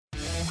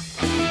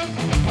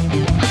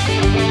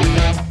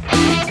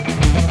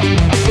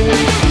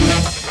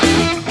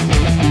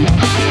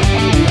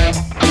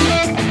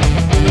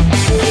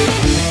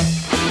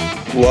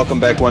welcome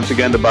back once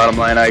again to Bottom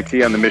Line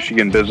IT on the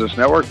Michigan Business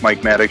Network.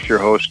 Mike Maddox, your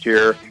host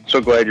here.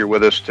 So glad you're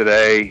with us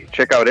today.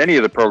 Check out any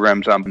of the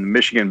programs on the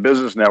Michigan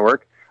Business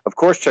Network. Of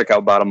course, check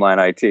out Bottom Line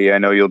IT. I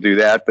know you'll do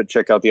that, but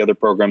check out the other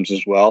programs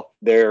as well.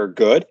 They're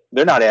good.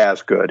 They're not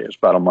as good as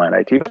Bottom Line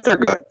IT, but they're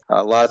good.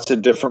 Lots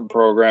of different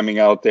programming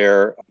out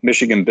there.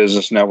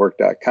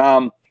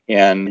 MichiganBusinessNetwork.com.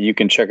 And you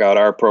can check out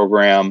our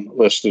program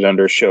listed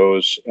under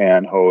shows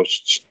and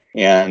hosts.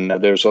 And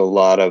there's a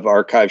lot of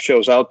archive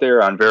shows out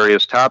there on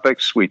various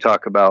topics. We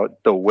talk about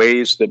the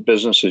ways that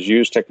businesses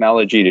use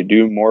technology to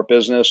do more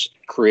business,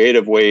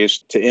 creative ways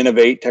to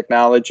innovate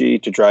technology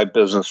to drive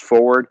business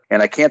forward.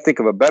 And I can't think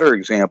of a better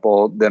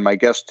example than my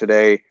guest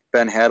today,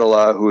 Ben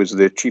Hatala, who is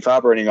the Chief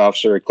Operating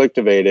Officer at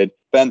Clicktivated.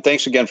 Ben,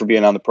 thanks again for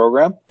being on the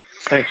program.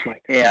 Thanks,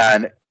 Mike.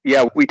 And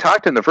yeah, we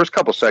talked in the first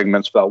couple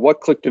segments about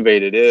what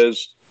Clicktivated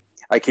is.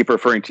 I keep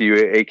referring to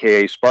you,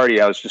 a.k.a.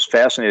 Sparty. I was just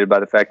fascinated by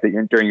the fact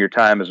that during your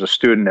time as a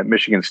student at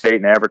Michigan State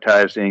in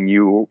advertising,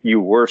 you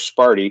were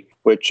Sparty,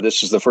 which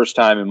this is the first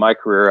time in my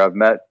career I've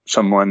met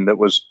someone that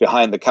was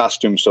behind the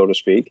costume, so to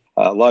speak.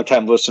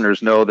 Longtime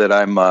listeners know that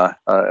I'm a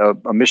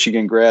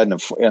Michigan grad and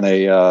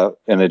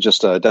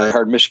just a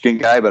diehard Michigan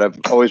guy, but I've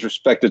always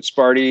respected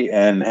Sparty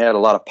and had a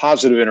lot of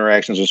positive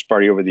interactions with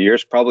Sparty over the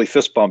years. Probably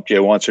fist bumped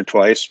you once or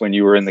twice when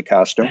you were in the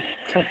costume.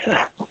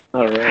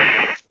 All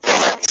right.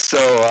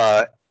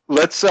 So,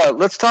 Let's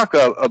talk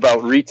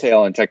about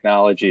retail and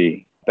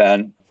technology,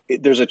 Ben.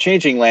 There's a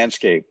changing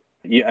landscape.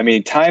 I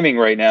mean, timing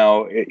right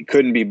now, it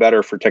couldn't be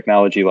better for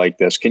technology like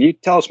this. Can you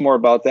tell us more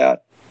about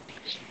that?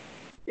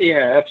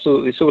 Yeah,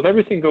 absolutely. So with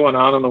everything going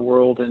on in the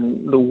world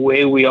and the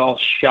way we all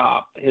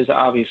shop has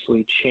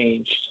obviously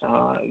changed.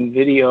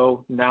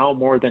 Video now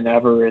more than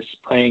ever is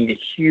playing a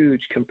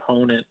huge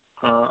component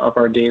of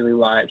our daily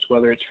lives,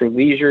 whether it's for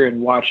leisure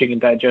and watching and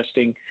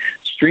digesting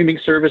streaming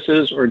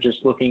services or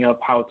just looking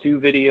up how-to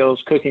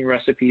videos, cooking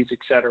recipes,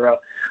 etc.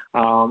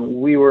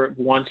 We were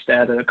once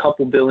at a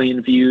couple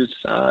billion views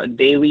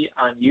daily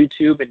on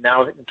YouTube, and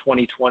now in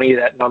 2020,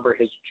 that number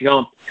has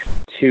jumped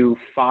to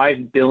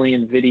 5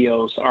 billion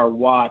videos are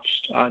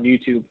watched on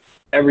YouTube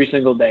every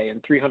single day,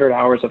 and 300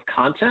 hours of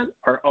content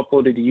are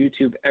uploaded to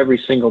YouTube every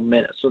single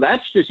minute. So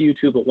that's just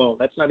YouTube alone.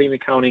 That's not even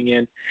counting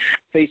in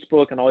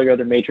Facebook and all your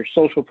other major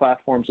social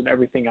platforms and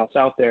everything else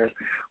out there,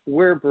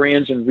 where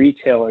brands and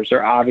retailers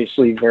are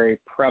obviously very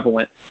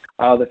prevalent.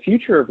 The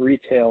future of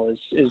retail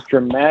is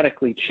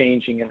dramatically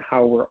changing in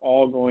how we're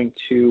all going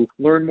to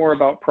learn more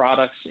about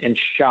products and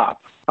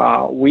shop.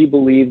 We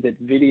believe that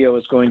video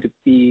is going to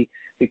be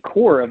the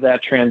core of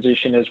that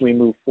transition as we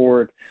move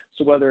forward.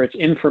 So whether it's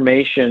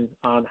information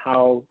on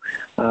how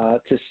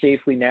to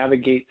safely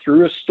navigate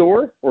through a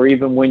store, or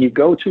even when you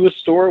go to a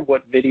store,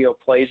 what video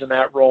plays in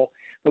that role,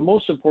 but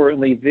most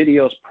importantly,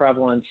 video's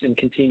prevalence and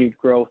continued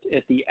growth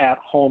at the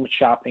at-home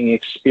shopping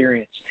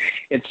experience.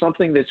 It's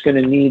something that's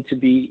going to need to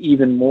be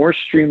even more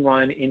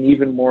streamlined and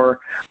even more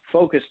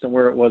focused than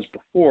where it was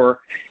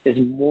before, as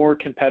more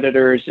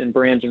competitors and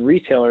brands and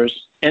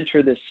retailers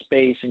enter this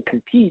space and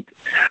compete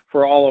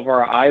for all of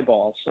our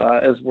eyeballs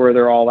as where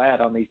they're all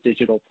at on these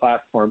digital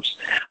platforms.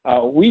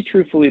 We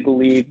truthfully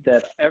believe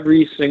that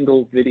every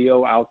single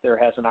video out there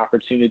has an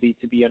opportunity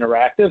to be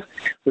interactive.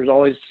 There's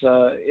always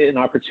an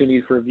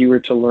opportunity for a viewer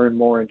to learn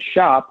more and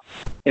shop.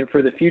 And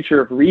for the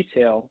future of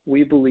retail,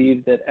 we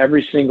believe that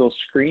every single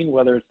screen,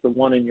 whether it's the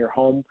one in your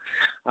home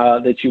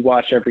that you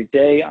watch every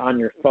day, on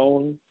your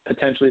phone,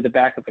 potentially the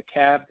back of a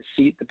cab, the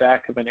seat, the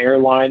back of an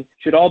airline,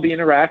 should all be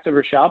interactive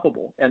or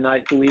shoppable. And I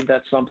believe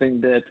that's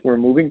something that we're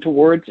moving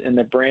towards and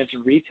that brands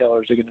and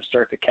retailers are going to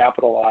start to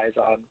capitalize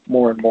on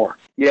more and more.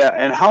 Yeah,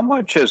 and how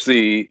much has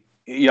I'm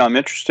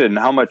interested in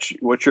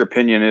what your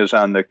opinion is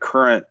on the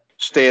current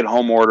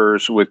stay-at-home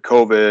orders with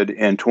COVID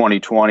in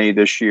 2020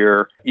 this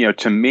year.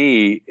 To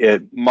me,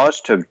 it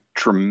must have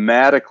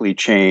dramatically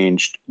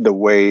changed the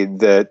way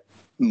that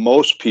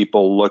most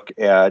people look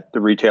at the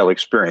retail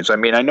experience. I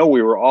mean, I know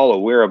we were all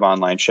aware of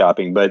online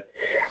shopping, but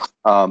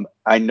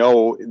I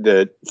know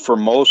that for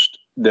most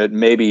that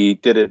maybe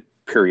did it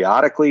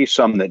periodically,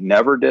 some that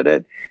never did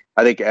it,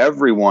 I think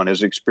everyone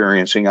is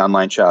experiencing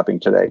online shopping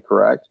today,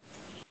 correct?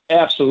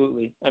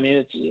 Absolutely. I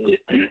mean,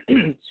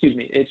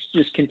 it's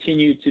just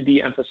continued to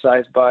be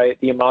emphasized by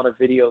the amount of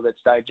video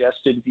that's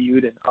digested,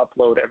 viewed, and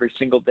uploaded every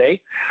single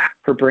day.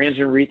 For brands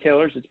and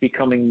retailers, it's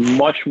becoming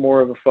much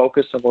more of a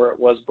focus of where it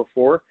was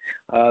before.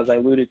 As I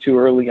alluded to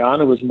early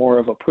on, it was more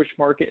of a push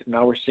market, and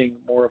now we're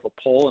seeing more of a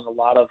pull and a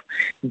lot of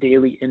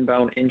daily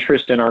inbound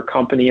interest in our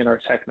company and our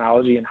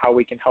technology and how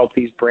we can help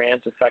these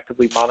brands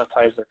effectively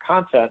monetize their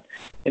content.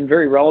 And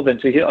very relevant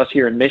to us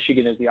here in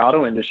Michigan is the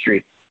auto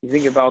industry. You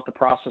think about the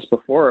process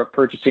before of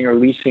purchasing or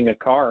leasing a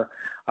car.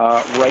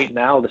 Right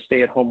now, the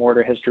stay-at-home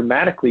order has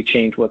dramatically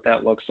changed what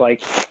that looks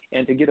like.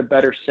 And to get a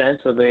better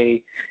sense of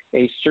a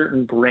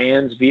certain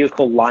brand's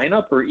vehicle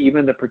lineup or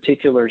even the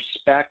particular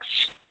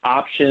specs,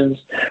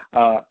 options,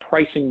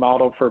 pricing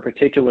model for a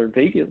particular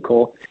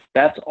vehicle,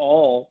 that's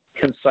all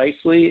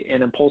concisely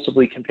and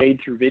impulsively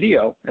conveyed through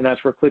video. And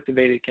that's where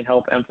Clicktivated can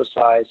help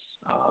emphasize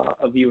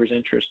a viewer's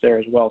interest there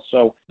as well.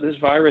 So this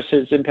virus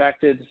has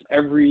impacted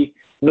every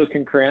nook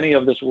and cranny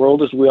of this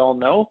world, as we all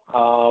know.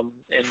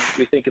 And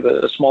we think of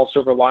a small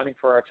silver lining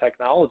for our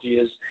technology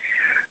is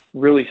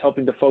really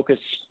helping to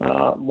focus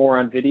more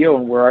on video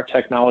and where our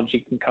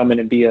technology can come in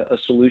and be a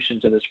solution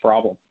to this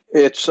problem.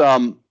 It's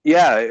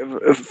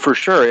for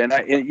sure. And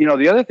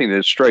the other thing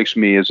that strikes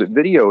me is that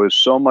video is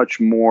so much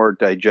more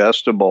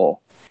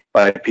digestible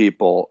by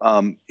people.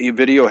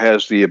 Video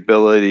has the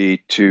ability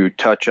to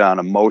touch on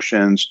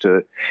emotions,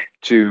 to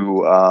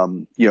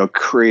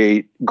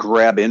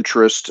grab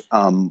interest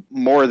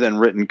more than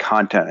written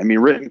content. I mean,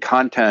 written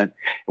content,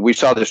 we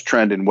saw this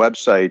trend in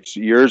websites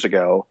years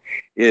ago,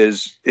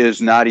 is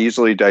not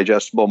easily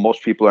digestible.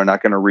 Most people are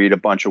not going to read a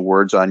bunch of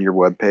words on your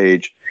web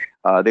page.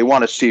 They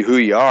want to see who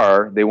you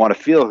are. They want to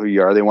feel who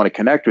you are. They want to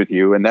connect with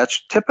you. And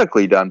that's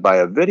typically done by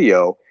a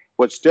video.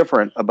 What's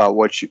different about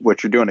what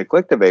you're doing at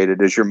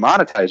Clicktivated is you're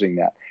monetizing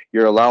that.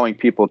 You're allowing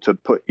people to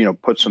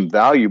put some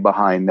value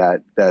behind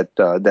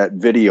that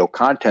video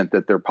content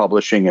that they're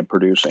publishing and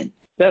producing.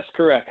 That's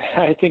correct.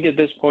 I think at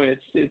this point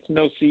it's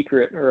no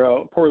secret, or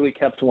a poorly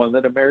kept one,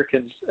 that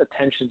Americans'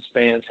 attention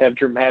spans have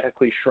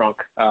dramatically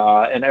shrunk,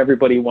 and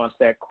everybody wants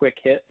that quick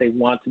hit. They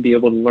want to be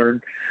able to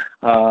learn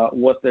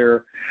what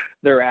they're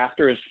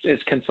after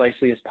as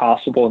concisely as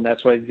possible, and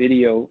that's why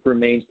video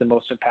remains the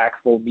most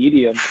impactful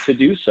medium to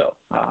do so.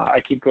 I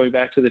keep going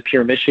back to the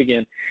Pure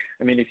Michigan.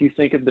 I mean, if you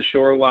think of the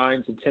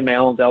shorelines and Tim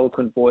Allen's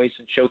eloquent voice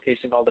and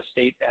showcasing all the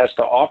state has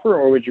to offer,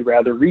 or would you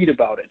rather read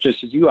about it,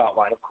 just as you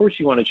outlined? Of course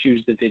you want to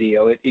choose the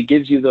video. It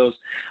gives you those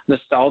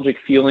nostalgic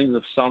feelings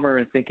of summer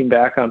and thinking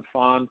back on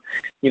fond,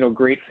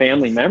 great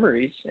family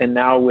memories. And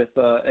now with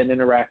an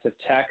interactive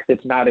tech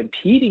that's not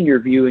impeding your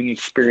viewing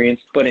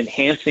experience, but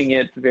enhancing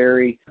it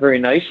very, very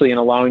nicely and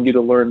allowing you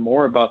to learn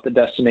more about the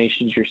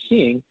destinations you're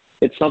seeing,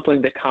 it's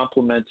something that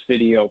complements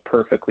video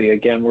perfectly.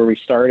 Again, where we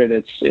started,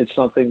 it's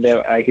something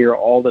that I hear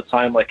all the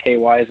time, like, hey,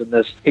 why isn't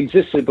this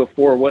existed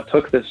before? What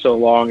took this so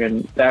long?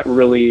 And that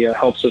really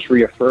helps us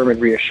reaffirm and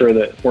reassure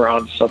that we're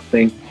on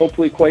something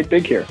hopefully quite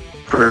big here.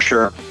 For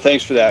sure.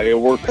 Thanks for that.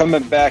 We're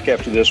coming back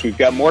after this. We've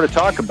got more to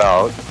talk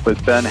about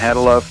with Ben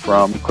Hatala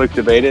from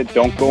Clicktivated.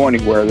 Don't go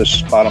anywhere. This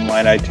is Bottom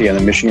Line IT on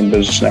the Michigan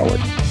Business Network.